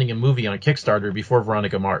for funding a movie on Kickstarter before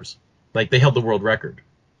Veronica Mars. Like, they held the world record.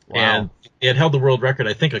 Wow. And it held the world record,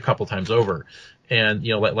 I think, a couple times over. And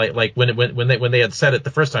like when they had said it the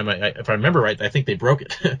first time, if I remember right, I think they broke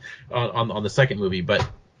it on the second movie. But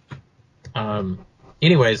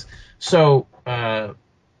anyways, so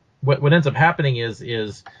what ends up happening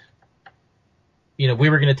is we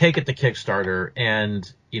were going to take it to Kickstarter,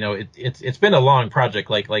 and it's been a long project.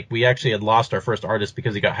 Like we actually had lost our first artist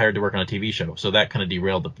because he got hired to work on a TV show, so that kind of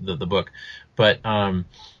derailed the book. But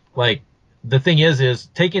like the thing is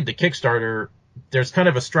taking it to Kickstarter, there's kind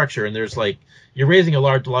of a structure, and there's like you're raising a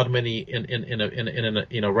lot of money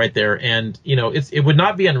in a right there, and it would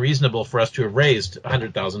not be unreasonable for us to have raised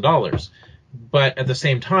 $100,000. But at the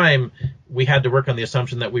same time, we had to work on the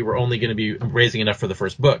assumption that we were only going to be raising enough for the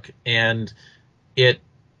first book. And it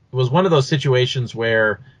was one of those situations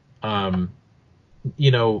where,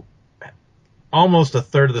 almost a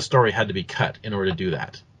third of the story had to be cut in order to do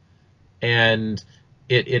that. And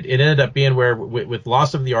it ended up being where, with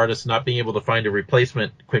loss of the artist, not being able to find a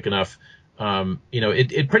replacement quick enough,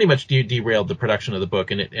 it pretty much derailed the production of the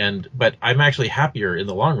book. But I'm actually happier in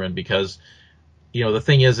the long run, because the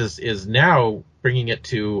thing is now bringing it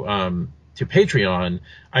to Patreon,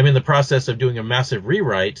 I'm in the process of doing a massive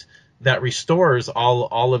rewrite that restores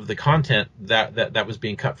all of the content that was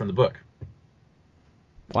being cut from the book.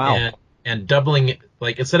 Wow. And doubling it,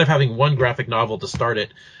 like instead of having one graphic novel to start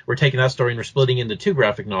it, we're taking that story and we're splitting into 2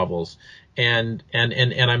 graphic novels. And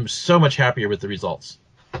I'm so much happier with the results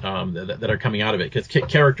that are coming out of it, because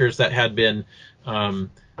characters that had been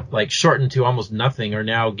like shortened to almost nothing are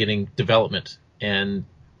now getting development, and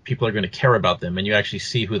people are going to care about them, and you actually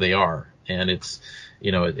see who they are. And it's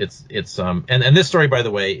this story, by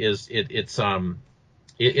the way, is it's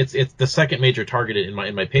the second major target in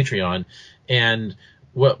my Patreon. And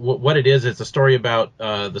what it is, it's a story about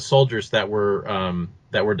the soldiers that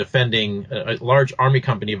were defending a large army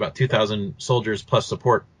company, about 2,000 soldiers plus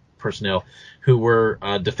support personnel, who were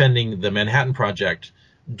defending the Manhattan Project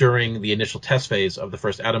during the initial test phase of the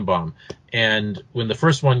first atom bomb. And when the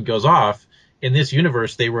first one goes off, in this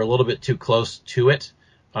universe, they were a little bit too close to it,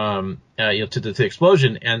 to the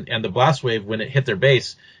explosion, and the blast wave, when it hit their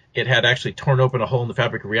base, it had actually torn open a hole in the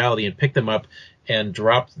fabric of reality and picked them up and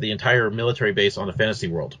dropped the entire military base on a fantasy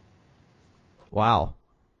world. Wow.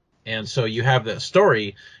 And so you have the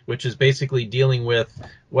story, which is basically dealing with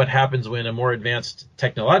what happens when a more advanced,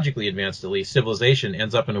 technologically advanced at least, civilization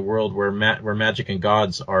ends up in a world where magic and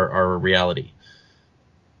gods are a reality.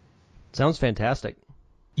 Sounds fantastic.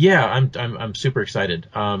 Yeah, I'm super excited.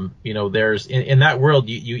 There's in that world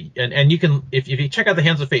you can, if you check out the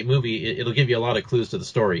Hands of Fate movie, it'll give you a lot of clues to the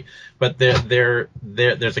story. But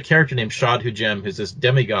there's a character named Shad Hujem, who's this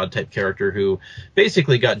demigod type character who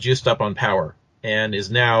basically got juiced up on power and is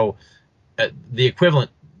now the equivalent,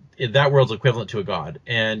 that world's equivalent to a god.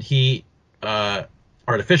 And he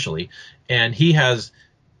artificially, and he has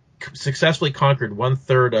successfully conquered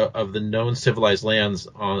 1/3 of the known civilized lands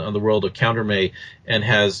on the world of Countermay, and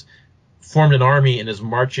has formed an army and is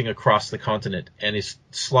marching across the continent, and is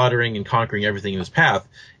slaughtering and conquering everything in his path.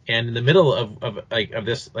 And in the middle of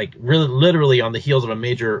this, like really literally on the heels of a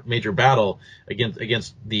major battle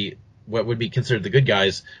against the what would be considered the good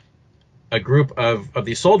guys, a group of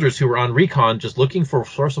these soldiers who were on recon just looking for a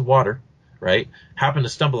source of water, right, happen to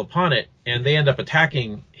stumble upon it, and they end up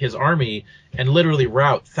attacking his army and literally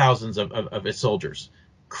rout thousands of his soldiers,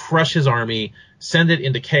 crush his army, send it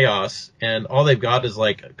into chaos, and all they've got is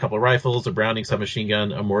like a couple of rifles, a Browning submachine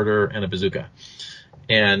gun, a mortar, and a bazooka,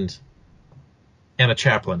 and a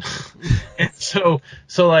chaplain. And so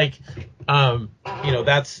like,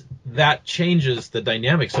 that changes the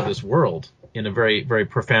dynamics of this world in a very, very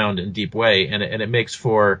profound and deep way, and it makes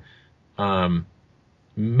for a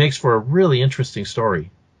really interesting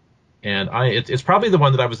story. And it's probably the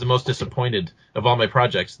one that I was the most disappointed of all my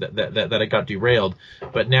projects that it got derailed.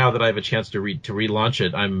 But now that I have a chance to relaunch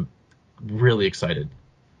it, I'm really excited.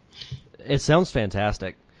 It sounds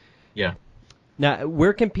fantastic. Yeah. Now,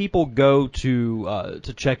 where can people go to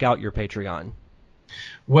check out your Patreon?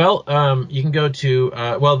 Well, you can go to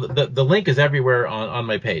the link is everywhere on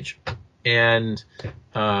my page, and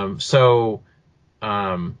it's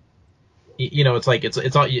like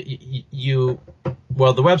it's all you.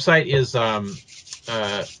 Well, the website is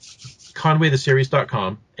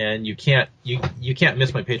conwaytheseries.com, and you can't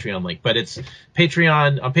miss my Patreon link. But it's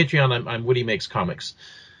Patreon. On Patreon, I'm Woody Makes Comics.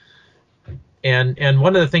 And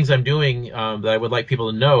one of the things I'm doing that I would like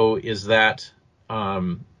people to know is that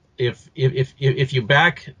if you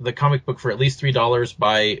back the comic book for at least $3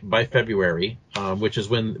 by February, which was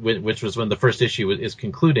when the first issue is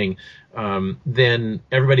concluding, then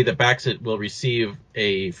everybody that backs it will receive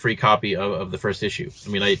a free copy of the first issue. I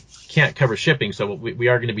mean, I can't cover shipping, so we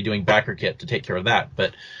are going to be doing backer kit to take care of that.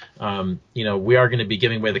 But we are going to be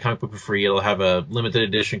giving away the comic book for free. It'll have a limited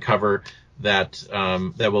edition cover that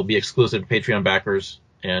will be exclusive to Patreon backers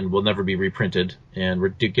and will never be reprinted. And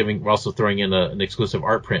we're also throwing in an exclusive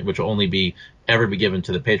art print, which will only ever be given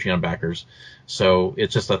to the Patreon backers. So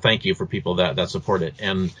it's just a thank you for people that support it.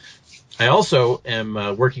 And I also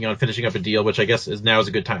am working on finishing up a deal, which I guess now is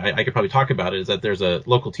a good time. I could probably talk about it. Is that there's a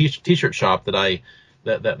local t-shirt shop that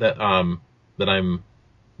I'm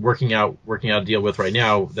working out a deal with right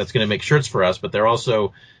now that's going to make shirts for us, but they're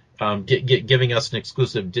also giving us an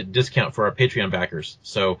exclusive discount for our Patreon backers.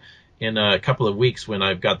 So in a couple of weeks, when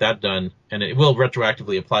I've got that done, and it will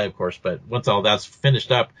retroactively apply, of course, but once all that's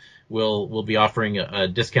finished up, we'll be offering a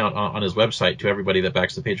discount on his website to everybody that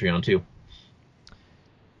backs the Patreon too.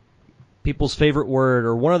 People's favorite word,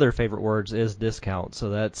 or one of their favorite words, is discount.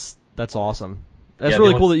 So that's awesome. That's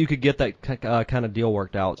really cool that you could get that kind of deal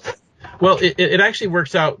worked out. Well, it actually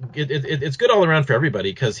works out. It's good all around for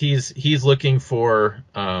everybody, because he's looking for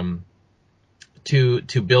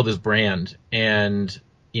to build his brand, and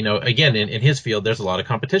again, in his field, there's a lot of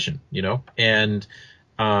competition, and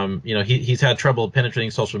he's had trouble penetrating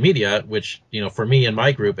social media, which for me and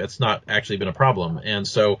my group, it's not actually been a problem, and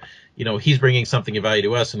so he's bringing something of value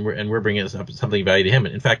to us, and we're bringing something of value to him.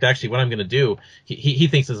 And in fact, actually, what I'm going to do, he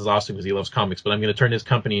thinks this is awesome because he loves comics, but I'm going to turn his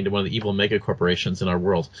company into one of the evil mega corporations in our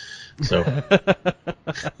world. So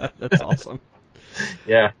that's awesome.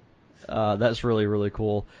 Yeah, that's really, really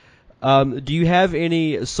cool. Do you have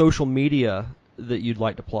any social media that you'd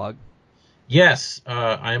like to plug? Yes,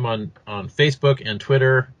 I'm on Facebook and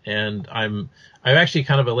Twitter, and I'm actually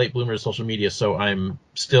kind of a late bloomer to social media, so I'm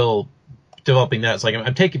still developing that. It's like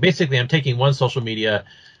I'm taking one social media,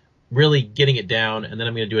 really getting it down, and then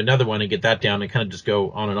I'm going to do another one and get that down, and kind of just go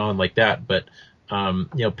on and on like that. But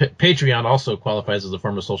Patreon also qualifies as a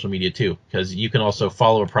form of social media too, because you can also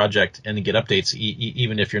follow a project and get updates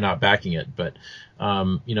even if you're not backing it. But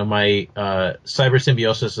my Cyber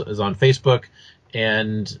Symbiosis is on Facebook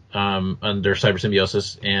and under Cyber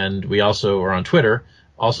Symbiosis, and we also are on Twitter,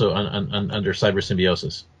 also under Cyber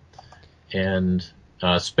Symbiosis, and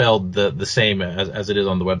spelled the same as it is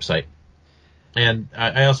on the website. And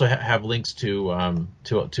I also have links to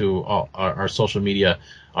all our social media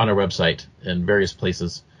on our website and various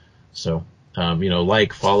places. So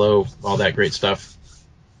follow, all that great stuff.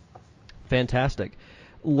 Fantastic.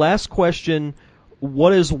 Last question.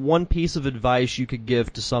 What is one piece of advice you could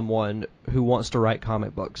give to someone who wants to write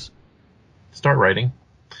comic books? Start writing.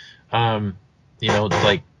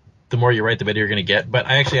 Like the more you write, the better you're going to get. But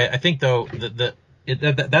I think though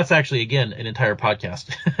that's actually, again, an entire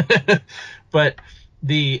podcast. But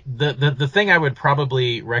the thing I would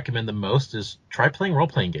probably recommend the most is try playing role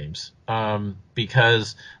playing games.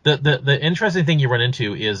 Because the interesting thing you run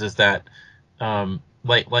into is that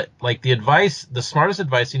like the advice, the smartest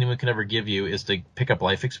advice anyone can ever give you is to pick up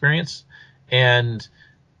life experience. And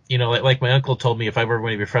like my uncle told me, if I ever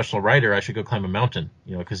want to be a professional writer, I should go climb a mountain,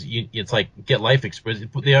 because it's like get life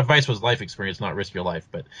experience. The advice was life experience, not risk your life.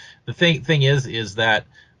 But the thing is that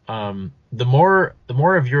the more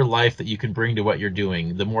of your life that you can bring to what you're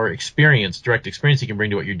doing, the more direct experience you can bring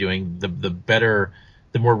to what you're doing, the better,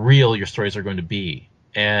 the more real your stories are going to be.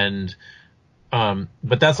 And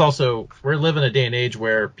but that's also, we're living a day and age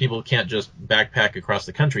where people can't just backpack across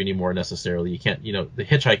the country anymore necessarily. You can't, the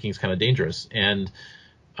hitchhiking is kind of dangerous, and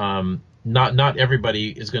not everybody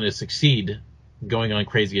is going to succeed going on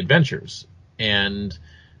crazy adventures. And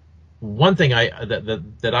one thing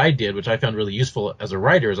that I did, which I found really useful as a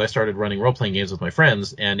writer, is I started running role-playing games with my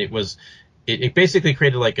friends, and it basically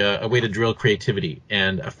created like a way to drill creativity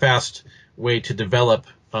and a fast way to develop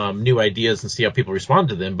new ideas and see how people respond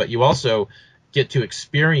to them. But you also get to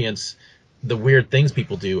experience the weird things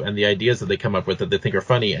people do and the ideas that they come up with that they think are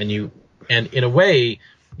funny. And in a way,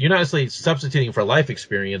 you're not necessarily substituting for life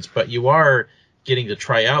experience, but you are getting to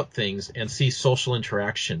try out things and see social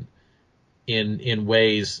interaction in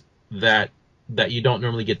ways that you don't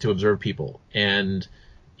normally get to observe people. And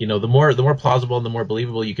the more plausible and the more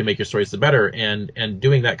believable you can make your stories, the better. And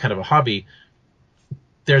doing that kind of a hobby,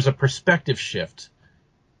 there's a perspective shift,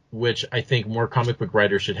 which I think more comic book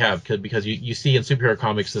writers should have, because you see in superhero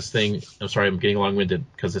comics this thing. I'm sorry, I'm getting long-winded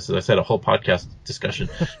because this is, I said, a whole podcast discussion.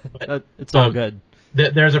 But, it's all good.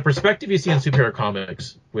 There's a perspective you see in superhero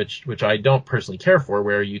comics, which I don't personally care for,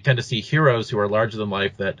 where you tend to see heroes who are larger than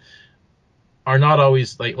life that are not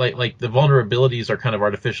always like the vulnerabilities are kind of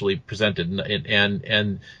artificially presented,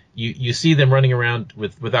 and you see them running around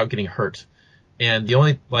without getting hurt. And the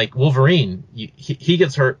only, like Wolverine, he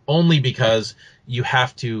gets hurt only because you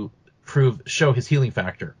have to show his healing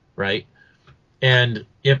factor, right? And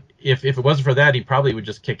if it wasn't for that, he probably would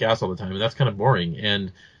just kick ass all the time, and that's kind of boring.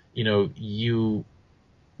 And you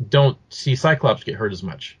don't see Cyclops get hurt as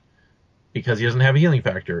much because he doesn't have a healing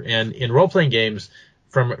factor. And in role playing games,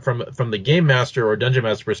 from the game master or dungeon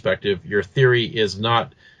master perspective, your theory is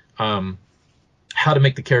not how to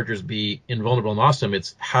make the characters be invulnerable and awesome.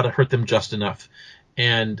 It's how to hurt them just enough.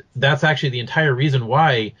 And that's actually the entire reason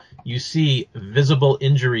why you see visible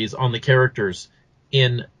injuries on the characters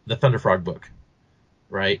in the Thunderfrog book,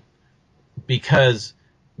 right? Because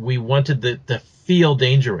we wanted to feel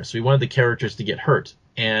dangerous. We wanted the characters to get hurt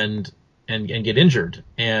and get injured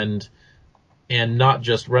and not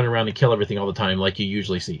just run around and kill everything all the time like you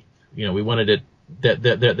usually see. We wanted it that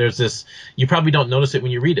there's this, you probably don't notice it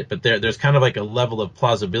when you read it, but there's kind of like a level of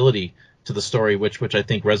plausibility to the story which I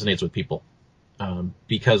think resonates with people,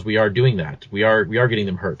 because we are doing that. We are getting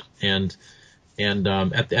them hurt, and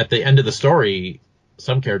at the end of the story,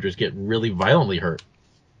 some characters get really violently hurt,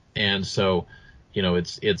 and so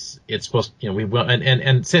it's supposed, we will,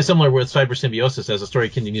 and say similar with cyber symbiosis, as the story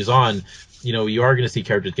continues on, you are going to see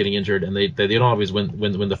characters getting injured, and they don't always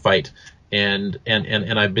win the fight, and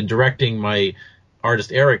I've been directing my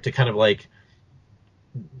artist Eric to kind of like,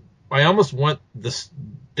 I almost want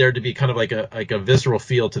there to be kind of like a visceral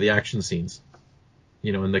feel to the action scenes,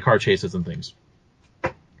 and the car chases and things.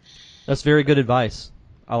 That's very good advice.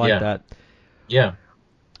 I like that. Yeah.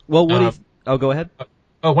 Well, Woody, go ahead.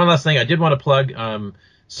 Oh, one last thing I did want to plug.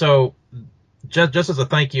 So just as a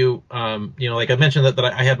thank you, like I mentioned that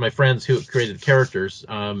I had my friends who created characters,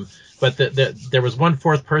 but there was one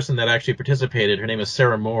fourth person that actually participated. Her name is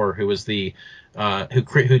Sarah Moore, who was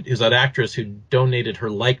who's an actress who donated her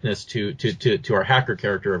likeness to our hacker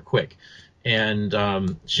character of Quick, and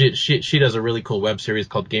she does a really cool web series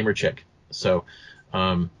called Gamer Chick. So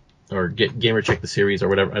or Gamer Chick the series or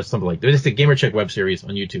whatever, something like that. It's a Gamer Chick web series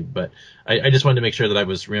on YouTube. But I just wanted to make sure that I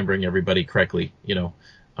was remembering everybody correctly, who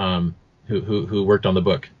worked on the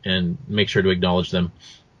book, and make sure to acknowledge them.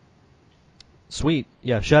 Sweet.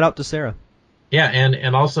 Yeah, shout out to Sarah. Yeah,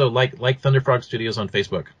 and also like Thunderfrog Studios on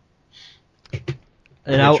Facebook.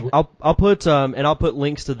 And I'll put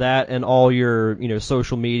links to that and all your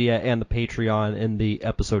social media and the Patreon in the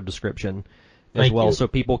episode description as Thank well, you. so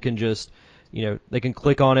people can just they can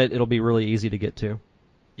click on it. It'll be really easy to get to.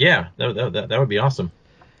 Yeah, that would be awesome.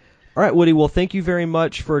 All right, Woody. Well, thank you very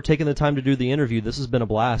much for taking the time to do the interview. This has been a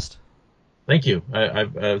blast. Thank you.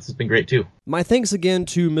 This has been great too. My thanks again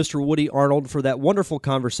to Mr. Woody Arnold for that wonderful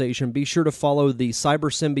conversation. Be sure to follow the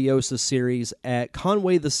Cyber Symbiosis series at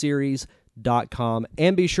conwaytheseries.com,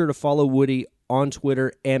 and be sure to follow Woody on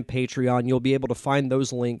Twitter and Patreon. You'll be able to find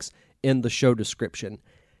those links in the show description.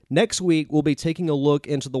 Next week, we'll be taking a look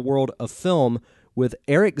into the world of film with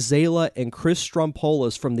Eric Zala and Chris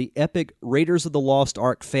Strompolis from the epic Raiders of the Lost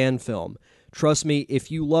Ark fan film. Trust me,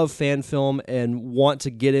 if you love fan film and want to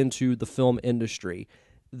get into the film industry,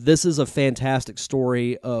 this is a fantastic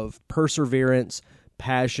story of perseverance,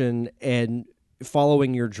 passion, and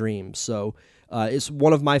following your dreams. So it's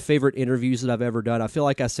one of my favorite interviews that I've ever done. I feel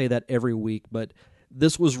like I say that every week, but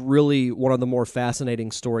this was really one of the more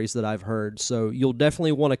fascinating stories that I've heard. So you'll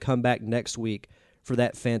definitely want to come back next week for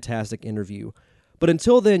that fantastic interview. But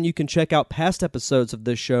until then, you can check out past episodes of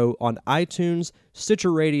this show on iTunes,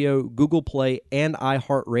 Stitcher Radio, Google Play, and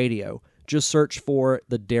iHeartRadio. Just search for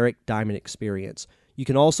The Derek Diamond Experience. You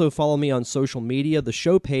can also follow me on social media. The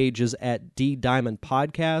show page is at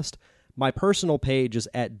DDiamondPodcast. My personal page is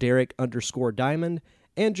at Derek_Diamond.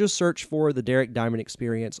 And just search for The Derek Diamond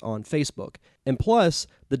Experience on Facebook. And plus,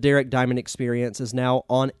 The Derek Diamond Experience is now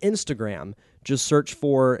on Instagram. Just search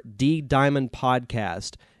for D Diamond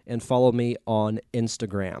Podcast and follow me on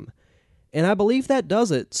Instagram. And I believe that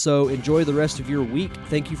does it, so enjoy the rest of your week.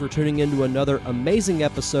 Thank you for tuning in to another amazing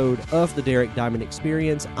episode of the Derek Diamond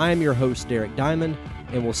Experience. I am your host, Derek Diamond,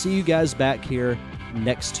 and we'll see you guys back here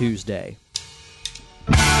next Tuesday.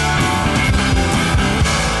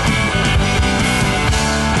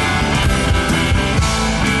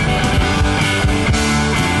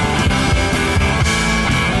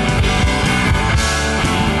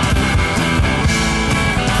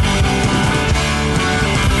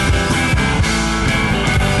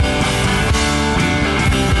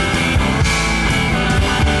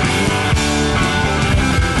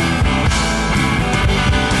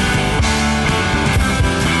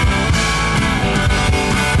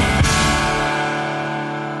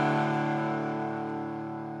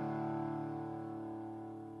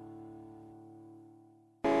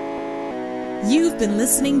 You've been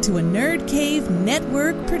listening to a Nerd Cave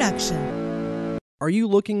Network production. Are you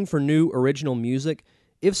looking for new original music?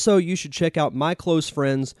 If so, you should check out my close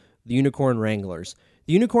friends, the Unicorn Wranglers.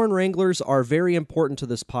 The Unicorn Wranglers are very important to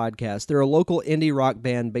this podcast. They're a local indie rock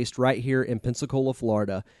band based right here in Pensacola,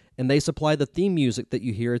 Florida, and they supply the theme music that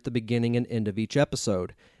you hear at the beginning and end of each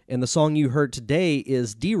episode. And the song you heard today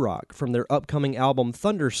is D-Rock from their upcoming album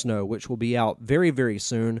Thunder Snow, which will be out very, very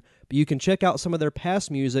soon. But you can check out some of their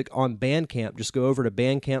past music on Bandcamp. Just go over to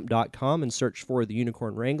bandcamp.com and search for the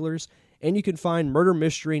Unicorn Wranglers, and you can find Murder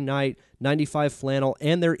Mystery Night, 95 Flannel,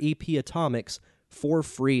 and their EP Atomics for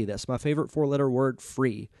free. That's my favorite four-letter word,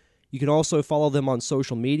 free. You can also follow them on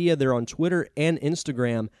social media. They're on Twitter and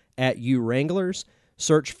Instagram at UWranglers.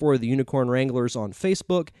 Search for the Unicorn Wranglers on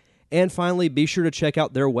Facebook. And finally, be sure to check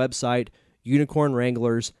out their website,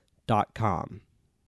 unicornwranglers.com.